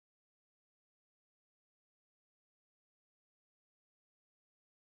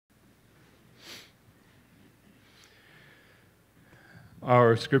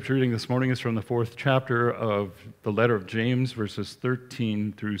Our scripture reading this morning is from the 4th chapter of the letter of James, verses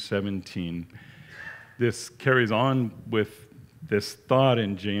 13 through 17. This carries on with this thought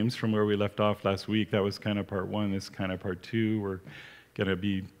in James from where we left off last week. That was kind of part one. This is kind of part two. We're going to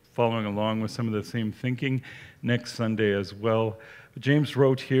be following along with some of the same thinking next Sunday as well. But James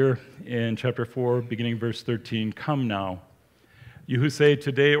wrote here in chapter 4, beginning verse 13, "Come now, you who say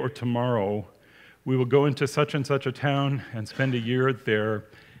today or tomorrow, we will go into such and such a town and spend a year there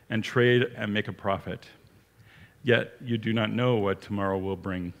and trade and make a profit. Yet you do not know what tomorrow will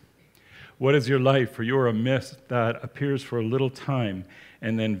bring. What is your life? For you are a mist that appears for a little time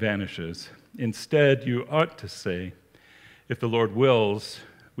and then vanishes. Instead, you ought to say, if the Lord wills,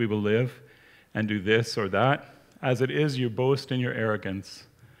 we will live and do this or that. As it is, you boast in your arrogance.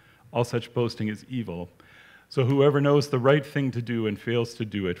 All such boasting is evil. So whoever knows the right thing to do and fails to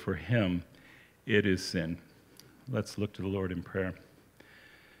do it, for him it is sin." Let's look to the Lord in prayer.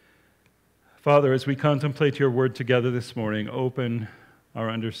 Father, as we contemplate your word together this morning, open our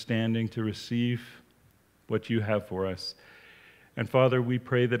understanding to receive what you have for us. And Father, we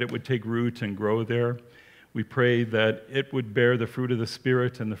pray that it would take root and grow there. We pray that it would bear the fruit of the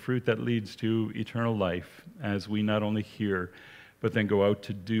Spirit and the fruit that leads to eternal life as we not only hear, but then go out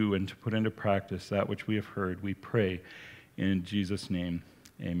to do and to put into practice that which we have heard. We pray in Jesus' name,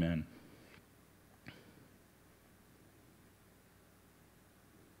 amen.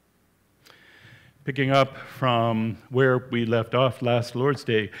 Picking up from where we left off last Lord's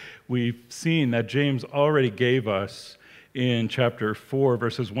Day, we've seen that James already gave us in chapter 4,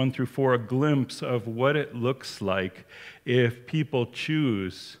 verses 1 through 4, a glimpse of what it looks like if people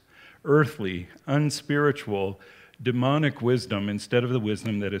choose earthly, unspiritual, demonic wisdom instead of the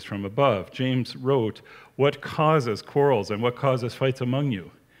wisdom that is from above. James wrote, "What causes quarrels and what causes fights among you?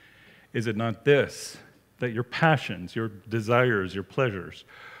 Is it not this, that your passions, your desires, your pleasures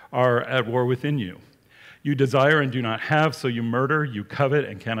are at war within you? You desire and do not have, so you murder. You covet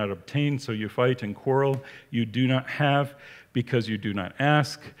and cannot obtain, so you fight and quarrel. You do not have because you do not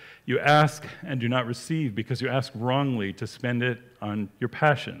ask. You ask and do not receive because you ask wrongly to spend it on your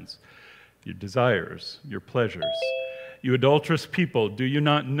passions, your desires, your pleasures. You adulterous people, do you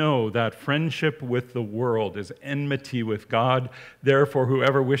not know that friendship with the world is enmity with God? Therefore,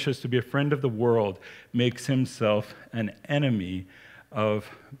 whoever wishes to be a friend of the world makes himself an enemy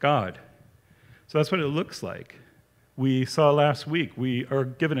of God." So that's what it looks like. We saw last week, we are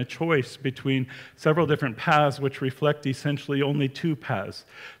given a choice between several different paths which reflect essentially only two paths.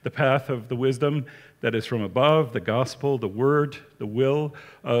 The path of the wisdom that is from above, the gospel, the word, the will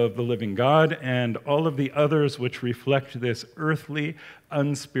of the living God, and all of the others which reflect this earthly,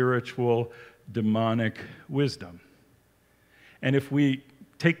 unspiritual, demonic wisdom. And if we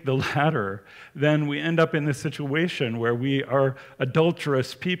take the latter, then we end up in this situation where we are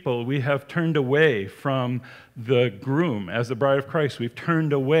adulterous people. We have turned away from the groom as the bride of Christ. We've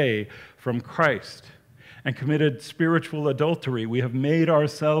turned away from Christ and committed spiritual adultery. We have made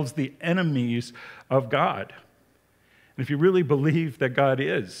ourselves the enemies of God. And if you really believe that God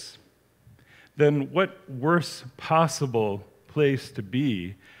is, then what worse possible place to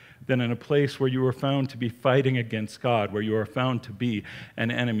be than in a place where you are found to be fighting against God, where you are found to be an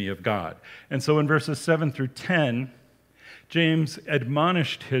enemy of God. And so in verses 7 through 10, James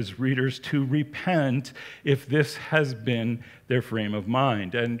admonished his readers to repent if this has been their frame of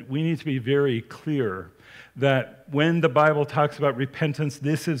mind. And we need to be very clear that when the Bible talks about repentance,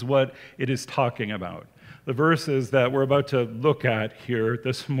 this is what it is talking about. The verses that we're about to look at here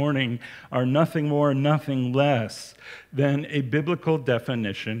this morning are nothing more, nothing less than a biblical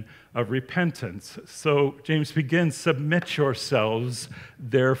definition of repentance. So James begins, "Submit yourselves,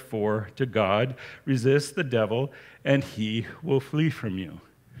 therefore, to God. Resist the devil, and he will flee from you."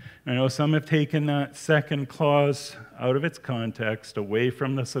 I know some have taken that second clause out of its context, away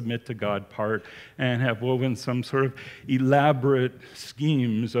from the submit to God part, and have woven some sort of elaborate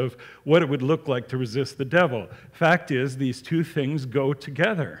schemes of what it would look like to resist the devil. Fact is, these two things go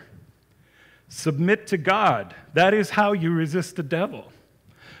together. Submit to God. That is how you resist the devil.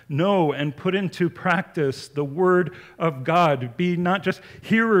 Know and put into practice the word of God. Be not just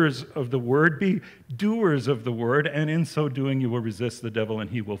hearers of the word, be doers of the word, and in so doing you will resist the devil and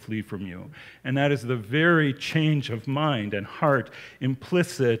he will flee from you. And that is the very change of mind and heart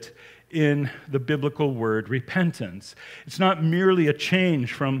implicit in the biblical word repentance. It's not merely a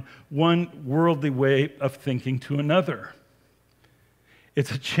change from one worldly way of thinking to another.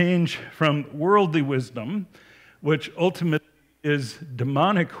 It's a change from worldly wisdom, which ultimately is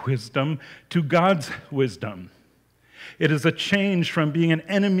demonic wisdom, to God's wisdom. It is a change from being an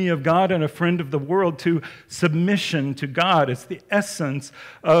enemy of God and a friend of the world to submission to God. It's the essence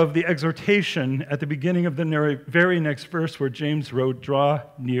of the exhortation at the beginning of the very next verse where James wrote, "Draw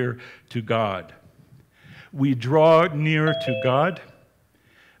near to God." We draw near to God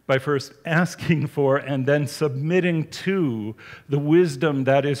by first asking for and then submitting to the wisdom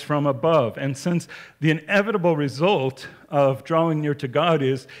that is from above. And since the inevitable result of drawing near to God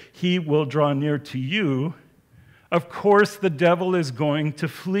is He will draw near to you, of course the devil is going to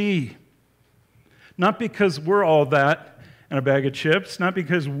flee. Not because we're all that and a bag of chips, not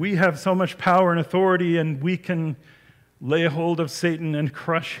because we have so much power and authority and we can lay hold of Satan and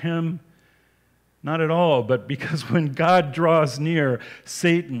crush him. Not at all, but because when God draws near,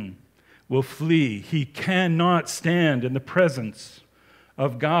 Satan will flee. He cannot stand in the presence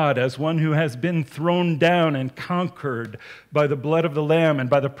of God as one who has been thrown down and conquered by the blood of the Lamb and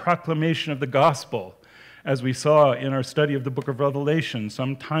by the proclamation of the gospel, as we saw in our study of the book of Revelation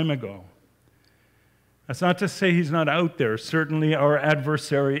some time ago. That's not to say he's not out there. Certainly our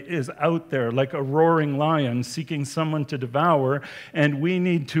adversary is out there like a roaring lion seeking someone to devour, and we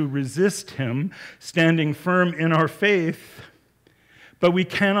need to resist him, standing firm in our faith. But we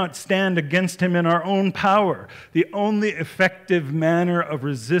cannot stand against him in our own power. The only effective manner of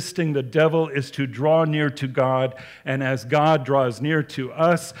resisting the devil is to draw near to God, and as God draws near to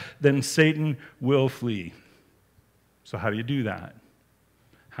us, then Satan will flee. So how do you do that?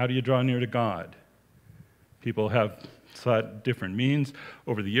 How do you draw near to God? People have sought different means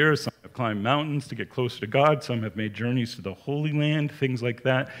over the years. Some have climbed mountains to get closer to God. Some have made journeys to the Holy Land, things like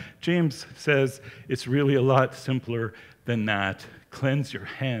that. James says it's really a lot simpler than that. Cleanse your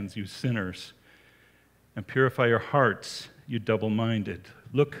hands, you sinners, and purify your hearts, you double-minded.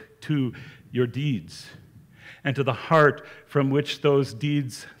 Look to your deeds and to the heart from which those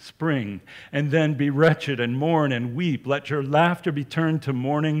deeds spring, and then be wretched and mourn and weep. Let your laughter be turned to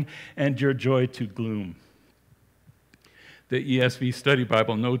mourning and your joy to gloom. The ESV Study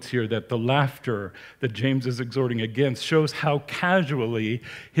Bible notes here that the laughter that James is exhorting against shows how casually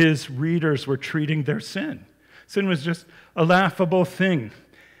his readers were treating their sin. Sin was just a laughable thing.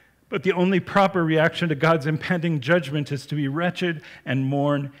 But the only proper reaction to God's impending judgment is to be wretched and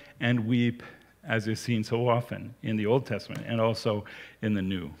mourn and weep, as is seen so often in the Old Testament and also in the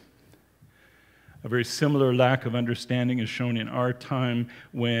New. A very similar lack of understanding is shown in our time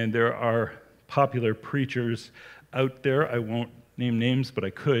when there are popular preachers out there, I won't name names, but I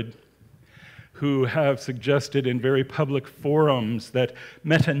could, who have suggested in very public forums that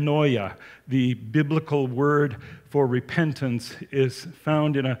metanoia, the biblical word for repentance, is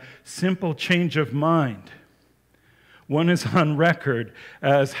found in a simple change of mind. One is on record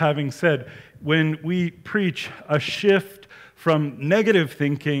as having said, when we preach a shift from negative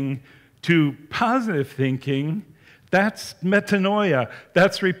thinking to positive thinking, that's metanoia,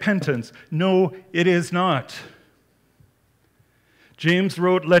 that's repentance. No, it is not. James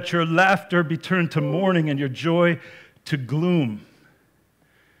wrote, "Let your laughter be turned to mourning and your joy to gloom."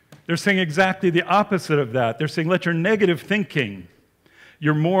 They're saying exactly the opposite of that. They're saying, let your negative thinking,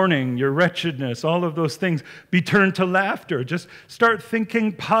 your mourning, your wretchedness, all of those things be turned to laughter. Just start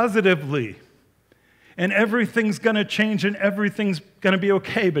thinking positively. And everything's going to change and everything's going to be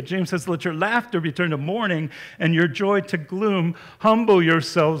okay. But James says, let your laughter be turned to mourning and your joy to gloom. Humble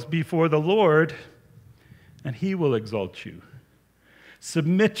yourselves before the Lord, and He will exalt you.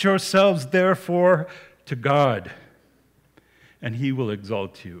 Submit yourselves, therefore, to God, and He will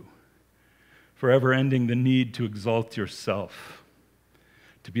exalt you, forever ending the need to exalt yourself,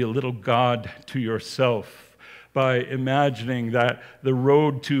 to be a little God to yourself by imagining that the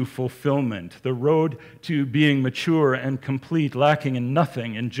road to fulfillment, the road to being mature and complete, lacking in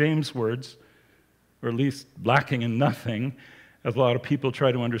nothing, in James' words, or at least lacking in nothing, as a lot of people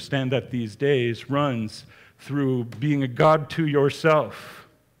try to understand that these days, runs through being a God to yourself,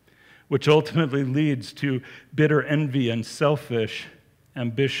 which ultimately leads to bitter envy and selfish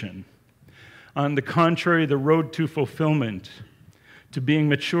ambition. On the contrary, the road to fulfillment, to being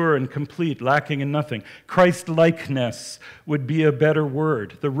mature and complete, lacking in nothing, Christ-likeness would be a better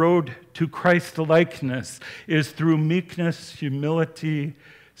word. The road to Christ-likeness is through meekness, humility,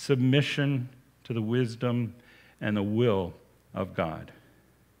 submission to the wisdom and the will of God.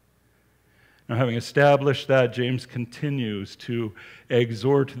 Now, having established that, James continues to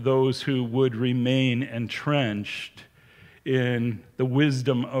exhort those who would remain entrenched in the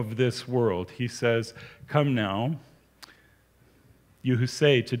wisdom of this world. He says, "Come now, you who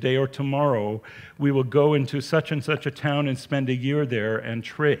say, today or tomorrow, we will go into such and such a town and spend a year there and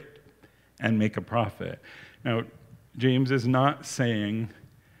trade and make a profit." Now, James is not saying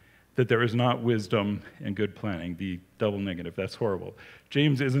that there is not wisdom and good planning, the double negative. That's horrible.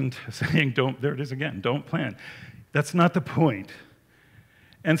 James isn't saying there it is again, don't plan. That's not the point.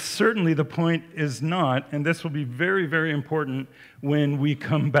 And certainly the point is not, and this will be very, very important when we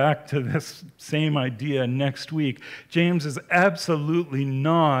come back to this same idea next week. James is absolutely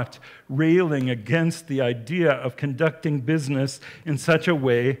not railing against the idea of conducting business in such a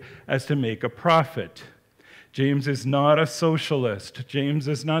way as to make a profit. James is not a socialist. James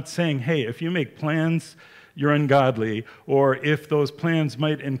is not saying, hey, if you make plans, you're ungodly, or if those plans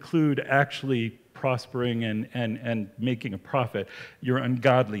might include actually prospering and making a profit, you're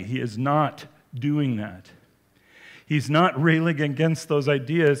ungodly. He is not doing that. He's not railing against those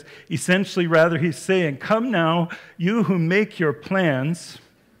ideas. Essentially, rather, he's saying, come now, you who make your plans,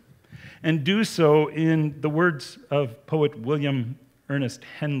 and do so in the words of poet William Ernest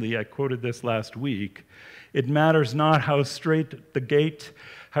Henley. I quoted this last week. It matters not how straight the gate,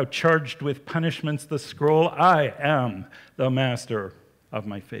 how charged with punishments the scroll. I am the master of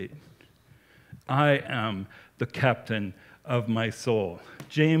my fate. I am the captain of my soul.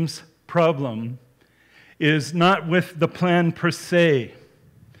 James' problem is not with the plan per se.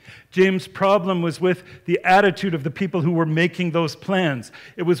 James' problem was with the attitude of the people who were making those plans.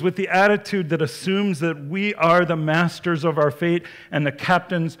 It was with the attitude that assumes that we are the masters of our fate and the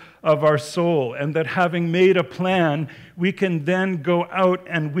captains of our soul, and that having made a plan, we can then go out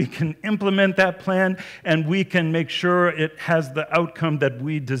and we can implement that plan, and we can make sure it has the outcome that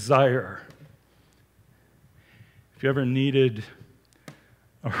we desire. If you ever needed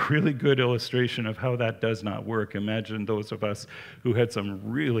a really good illustration of how that does not work, imagine those of us who had some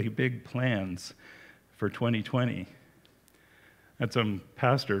really big plans for 2020. I had some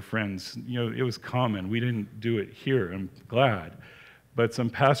pastor friends, it was common. We didn't do it here, I'm glad. But some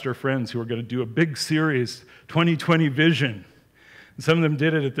pastor friends who were going to do a big series, 2020 Vision. And some of them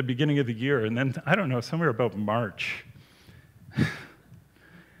did it at the beginning of the year, and then, I don't know, somewhere about March.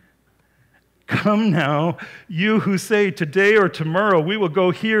 Come now, you who say today or tomorrow we will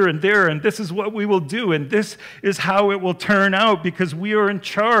go here and there, and this is what we will do, and this is how it will turn out because we are in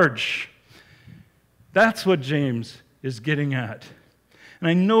charge. That's what James is getting at. And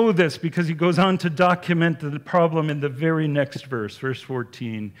I know this because he goes on to document the problem in the very next verse, verse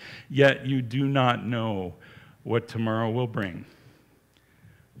 14. Yet you do not know what tomorrow will bring.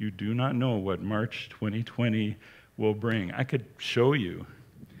 You do not know what March 2020 will bring. I could show you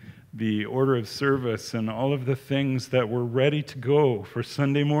the order of service and all of the things that were ready to go for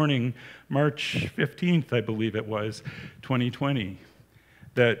Sunday morning, March 15th, I believe it was, 2020,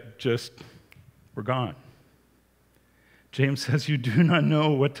 that just were gone. James says, you do not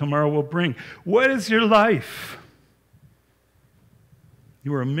know what tomorrow will bring. What is your life?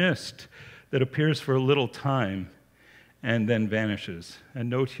 You are a mist that appears for a little time and then vanishes. And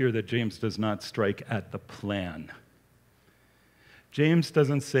note here that James does not strike at the plan. James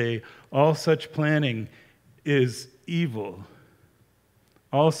doesn't say all such planning is evil.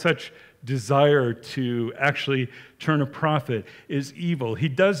 All such desire to actually turn a profit is evil. He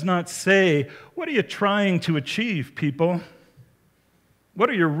does not say, what are you trying to achieve, people? What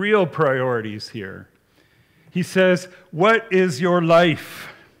are your real priorities here? He says, what is your life?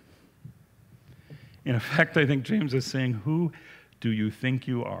 In effect, I think James is saying, who do you think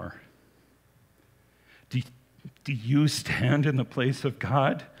you are? Do you stand in the place of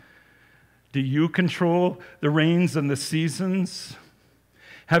God? Do you control the rains and the seasons?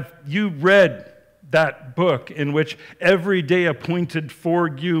 Have you read that book in which every day appointed for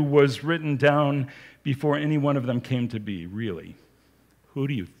you was written down before any one of them came to be, really? Who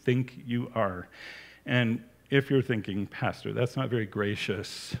do you think you are? And if you're thinking, Pastor, that's not very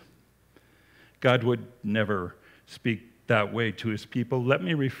gracious. God would never speak that way to his people. Let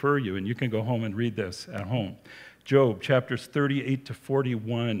me refer you, and you can go home and read this at home. Job, chapters 38 to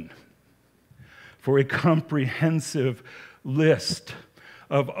 41, for a comprehensive list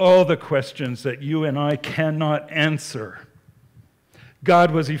of all the questions that you and I cannot answer.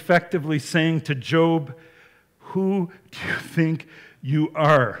 God was effectively saying to Job, who do you think you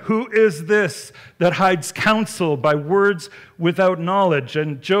are? Who is this that hides counsel by words without knowledge?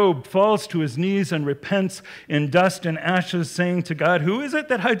 And Job falls to his knees and repents in dust and ashes, saying to God, who is it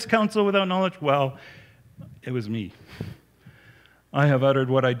that hides counsel without knowledge? Well, it was me. I have uttered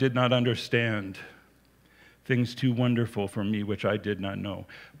what I did not understand, things too wonderful for me which I did not know.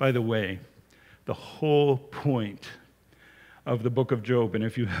 By the way, the whole point of the book of Job. And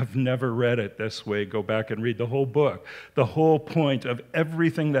if you have never read it this way, go back and read the whole book. The whole point of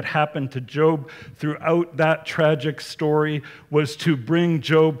everything that happened to Job throughout that tragic story was to bring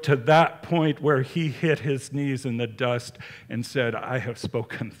Job to that point where he hit his knees in the dust and said, I have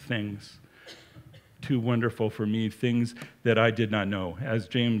spoken things too wonderful for me, things that I did not know. As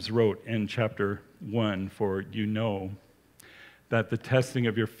James wrote in chapter 1, for you know that the testing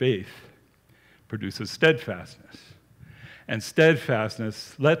of your faith produces steadfastness. And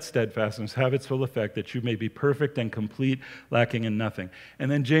steadfastness, let steadfastness have its full effect, that you may be perfect and complete, lacking in nothing. And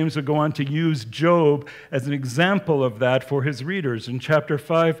then James would go on to use Job as an example of that for his readers. In chapter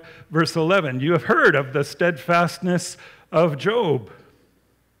 5, verse 11, you have heard of the steadfastness of Job,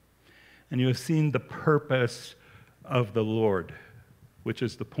 and you have seen the purpose of the Lord, which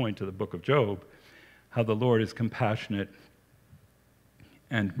is the point of the book of Job, how the Lord is compassionate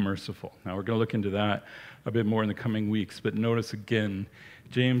and merciful. Now, we're going to look into that a bit more in the coming weeks, but notice again,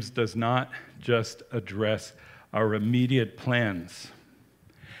 James does not just address our immediate plans.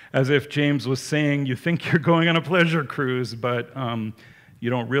 As if James was saying, you think you're going on a pleasure cruise, but you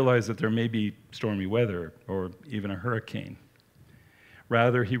don't realize that there may be stormy weather or even a hurricane.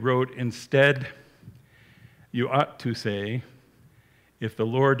 Rather, he wrote, instead, you ought to say, if the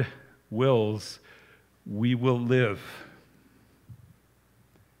Lord wills, we will live.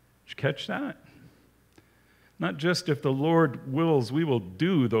 Did you catch that? Not just if the Lord wills, we will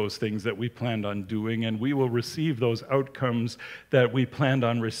do those things that we planned on doing, and we will receive those outcomes that we planned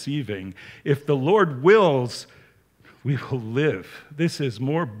on receiving. If the Lord wills, we will live. This is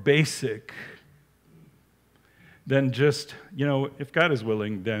more basic than just, if God is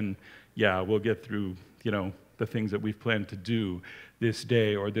willing, then, yeah, we'll get through, the things that we've planned to do this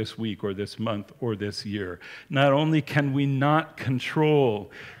day or this week or this month or this year. Not only can we not control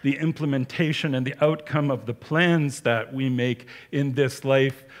the implementation and the outcome of the plans that we make in this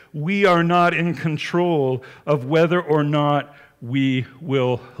life, we are not in control of whether or not we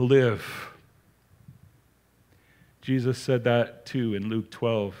will live. Jesus said that too in Luke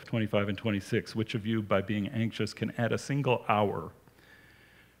 12, 25 and 26. Which of you, by being anxious, can add a single hour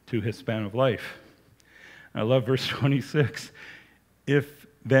to his span of life? I love verse 26. If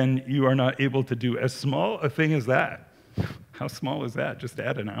then you are not able to do as small a thing as that, how small is that? Just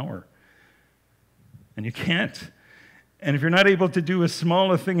add an hour. And you can't. And if you're not able to do as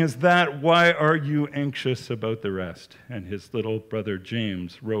small a thing as that, why are you anxious about the rest? And his little brother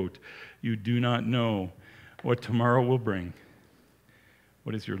James wrote, you do not know what tomorrow will bring.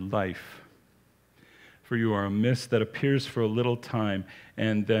 What is your life? For you are a mist that appears for a little time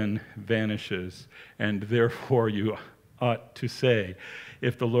and then vanishes. And therefore you ought to say,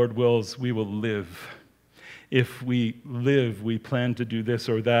 if the Lord wills, we will live. If we live, we plan to do this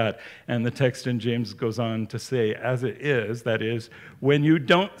or that. And the text in James goes on to say, as it is, that is, when you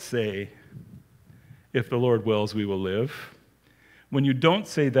don't say, if the Lord wills, we will live. When you don't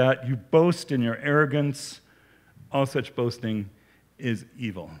say that, you boast in your arrogance. All such boasting is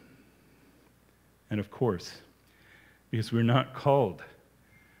evil. And of course, because we're not called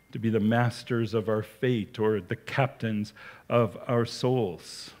to be the masters of our fate or the captains of our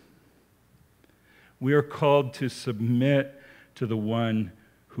souls. We are called to submit to the one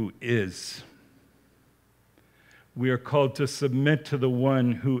who is. We are called to submit to the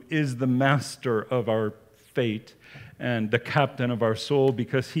one who is the master of our fate and the captain of our soul,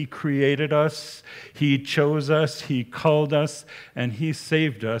 because he created us, he chose us, he called us, and he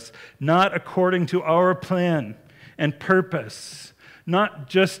saved us, not according to our plan and purpose, not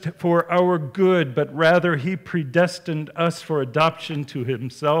just for our good, but rather he predestined us for adoption to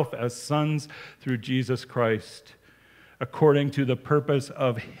himself as sons through Jesus Christ, according to the purpose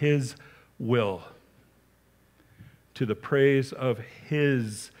of his will, to the praise of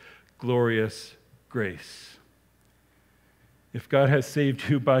his glorious grace. If God has saved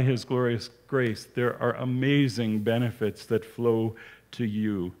you by his glorious grace, there are amazing benefits that flow to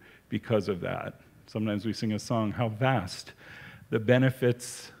you because of that. Sometimes we sing a song, how vast the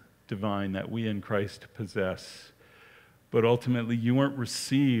benefits divine that we in Christ possess. But ultimately, you weren't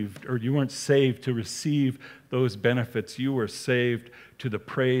saved to receive those benefits. You were saved to the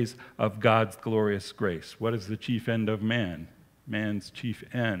praise of God's glorious grace. What is the chief end of man? Man's chief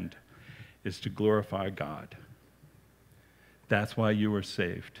end is to glorify God. That's why you were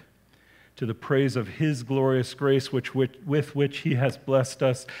saved. To the praise of his glorious grace with which he has blessed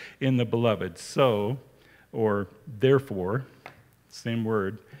us in the beloved. So, or therefore, same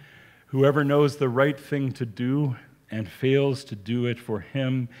word, whoever knows the right thing to do and fails to do it, for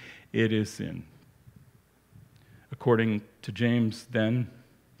him it is sin. According to James, then,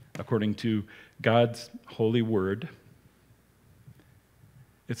 according to God's holy word,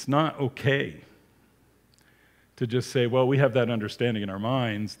 It's not okay to just say, well, we have that understanding in our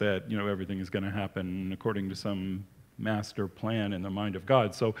minds that, everything is going to happen according to some master plan in the mind of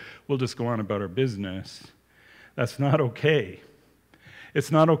God, so we'll just go on about our business. That's not okay. It's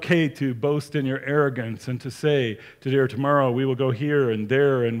not okay to boast in your arrogance and to say, today or tomorrow we will go here and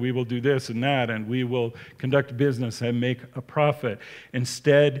there and we will do this and that and we will conduct business and make a profit.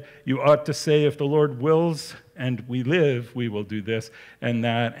 Instead, you ought to say, if the Lord wills and we live, we will do this and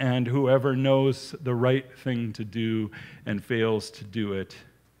that, and whoever knows the right thing to do and fails to do it,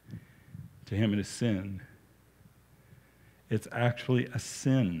 to him it is sin. It's actually a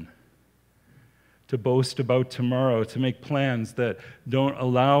sin to boast about tomorrow, to make plans that don't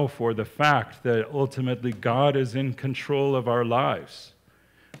allow for the fact that ultimately God is in control of our lives.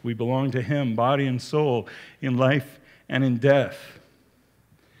 We belong to Him, body and soul, in life and in death.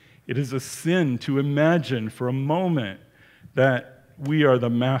 It is a sin to imagine for a moment that we are the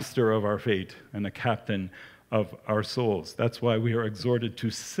master of our fate and the captain of our souls. That's why we are exhorted to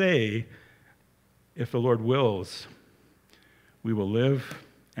say, if the Lord wills, we will live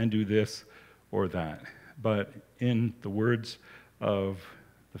and do this or that. But in the words of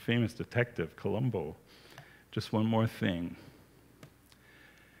the famous detective Columbo, just one more thing.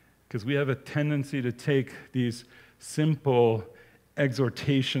 Because we have a tendency to take these simple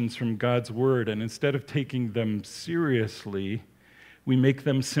exhortations from God's Word, and instead of taking them seriously, we make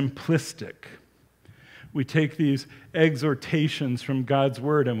them simplistic. We take these exhortations from God's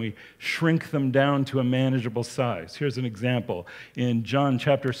Word and we shrink them down to a manageable size. Here's an example. In John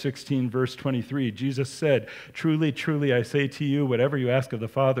chapter 16, verse 23, Jesus said, "Truly, truly, I say to you, whatever you ask of the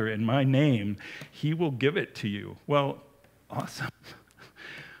Father in my name, He will give it to you." Well, awesome.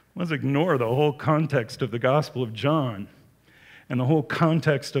 Let's ignore the whole context of the Gospel of John and the whole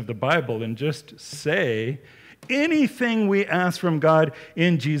context of the Bible and just say, anything we ask from God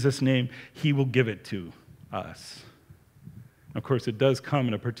in Jesus' name, He will give it to us. Of course, it does come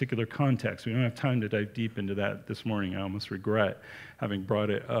in a particular context. We don't have time to dive deep into that this morning. I almost regret having brought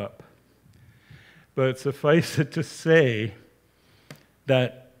it up. But suffice it to say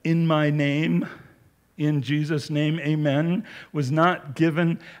that in my name, in Jesus' name, amen, was not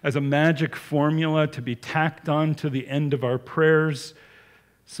given as a magic formula to be tacked on to the end of our prayers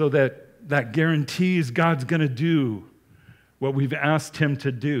so that guarantees God's going to do what we've asked Him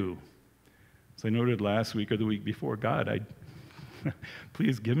to do. As I noted last week or the week before, God,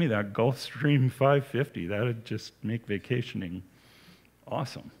 please give me that Gulfstream 550. That would just make vacationing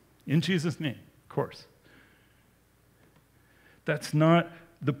awesome. In Jesus' name, of course. That's not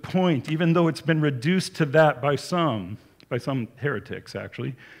the point, even though it's been reduced to that by some heretics,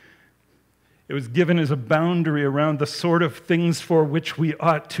 actually. It was given as a boundary around the sort of things for which we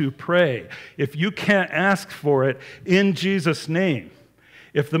ought to pray. If you can't ask for it in Jesus' name,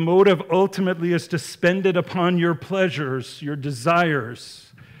 if the motive ultimately is to spend it upon your pleasures, your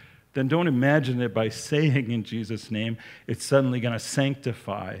desires, then don't imagine that by saying in Jesus' name, it's suddenly going to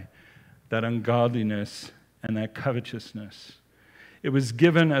sanctify that ungodliness and that covetousness. It was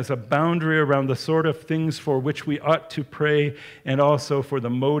given as a boundary around the sort of things for which we ought to pray and also for the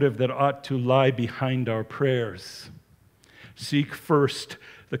motive that ought to lie behind our prayers. Seek first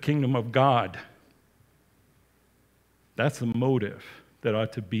the kingdom of God. That's the motive that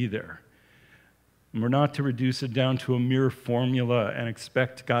ought to be there. And we're not to reduce it down to a mere formula and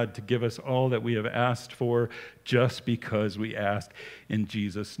expect God to give us all that we have asked for just because we ask in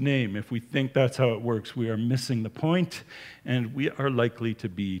Jesus' name. If we think that's how it works, we are missing the point, and we are likely to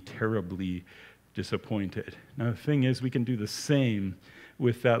be terribly disappointed. Now, the thing is, we can do the same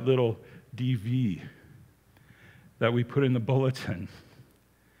with that little DV that we put in the bulletin.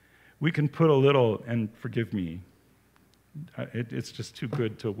 We can put a little, and forgive me, it's just too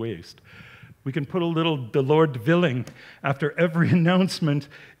good to waste. We can put a little "the Lord willing" after every announcement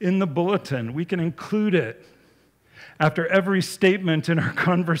in the bulletin. We can include it after every statement in our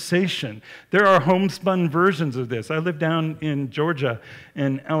conversation. There are homespun versions of this. I lived down in Georgia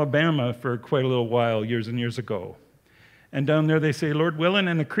and Alabama for quite a little while, years and years ago. And down there they say, "Lord willing,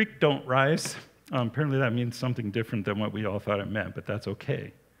 and the creek don't rise." Apparently that means something different than what we all thought it meant, but that's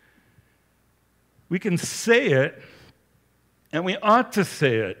okay. We can say it, and we ought to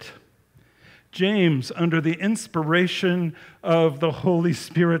say it. James, under the inspiration of the Holy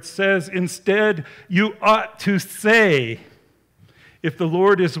Spirit, says, instead, you ought to say, if the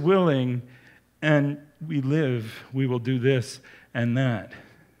Lord is willing and we live, we will do this and that.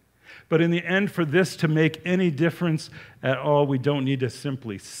 But in the end, for this to make any difference at all, we don't need to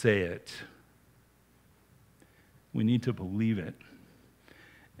simply say it. We need to believe it,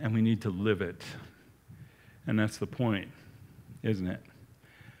 and we need to live it. And that's the point, isn't it?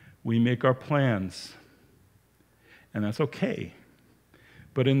 We make our plans, and that's okay.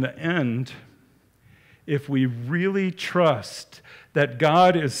 But in the end, if we really trust that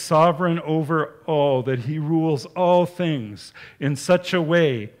God is sovereign over all, that he rules all things in such a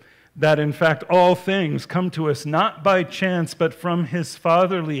way that, in fact, all things come to us not by chance, but from his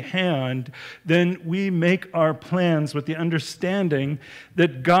fatherly hand, then we make our plans with the understanding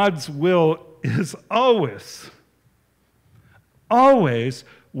that God's will is always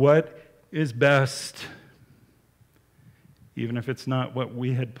what is best. Even if it's not what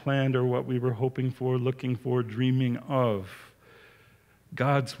we had planned or what we were hoping for, looking for, dreaming of,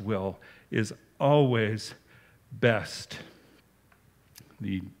 God's will is always best.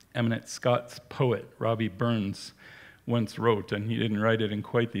 The eminent Scots poet Robbie Burns once wrote, and he didn't write it in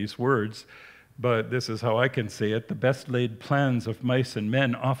quite these words, but this is how I can say it: the best laid plans of mice and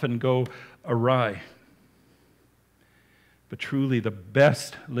men often go awry. But truly, the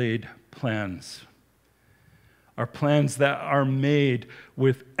best laid plans are plans that are made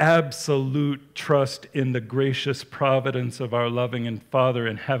with absolute trust in the gracious providence of our loving and Father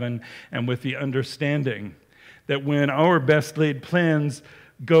in heaven, and with the understanding that when our best laid plans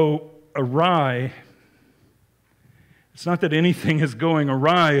go awry, it's not that anything is going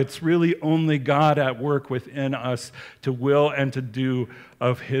awry, it's really only God at work within us to will and to do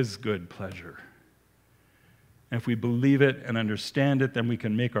of his good pleasure. And if we believe it and understand it, then we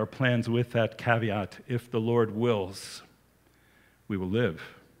can make our plans with that caveat: if the Lord wills, we will live.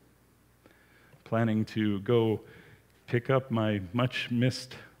 Planning to go pick up my much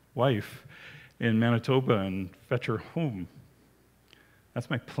missed wife in Manitoba and fetch her home. That's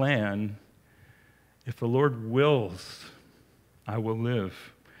my plan. If the Lord wills, I will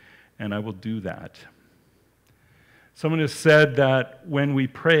live, and I will do that. Someone has said that when we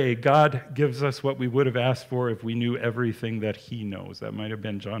pray, God gives us what we would have asked for if we knew everything that he knows. That might have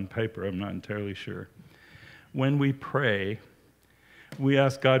been John Piper, I'm not entirely sure. When we pray, we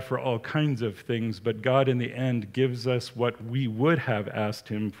ask God for all kinds of things, but God in the end gives us what we would have asked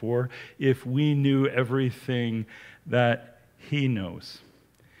him for if we knew everything that he knows.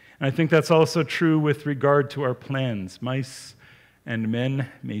 And I think that's also true with regard to our plans. Mice and men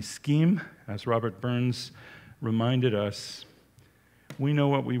may scheme, as Robert Burns reminded us. We know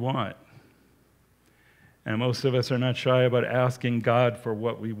what we want. And most of us are not shy about asking God for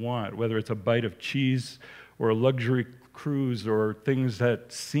what we want, whether it's a bite of cheese or a luxury cruise or things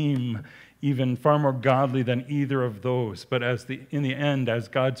that seem even far more godly than either of those. But in the end, as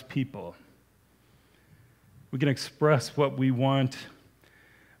God's people, we can express what we want,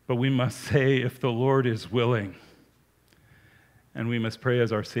 but we must say, if the Lord is willing. And we must pray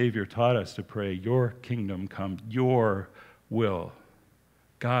as our Savior taught us to pray: your kingdom come, your will,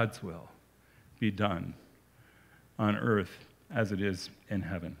 God's will, be done on earth as it is in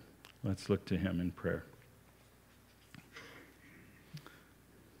heaven. Let's look to him in prayer.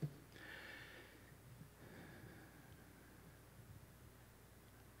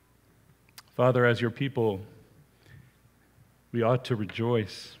 Father, as your people, we ought to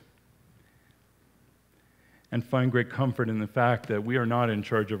rejoice and find great comfort in the fact that we are not in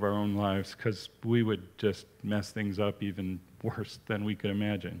charge of our own lives, because we would just mess things up even worse than we could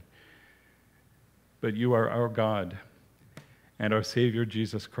imagine. But you are our God, and our Savior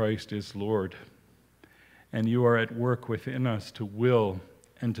Jesus Christ is Lord, and you are at work within us to will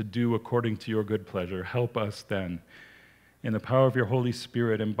and to do according to your good pleasure. Help us then, in the power of your Holy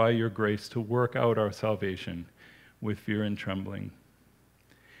Spirit and by your grace, to work out our salvation with fear and trembling.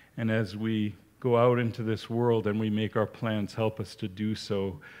 And as we go out into this world and we make our plans, help us to do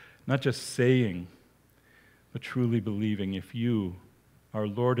so, not just saying, but truly believing. If you, our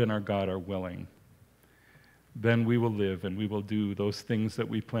Lord and our God, are willing, then we will live and we will do those things that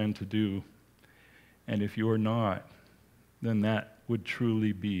we plan to do. And if you are not, then that would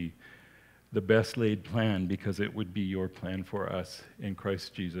truly be the best laid plan, because it would be your plan for us in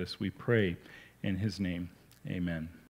Christ Jesus. We pray in his name. Amen.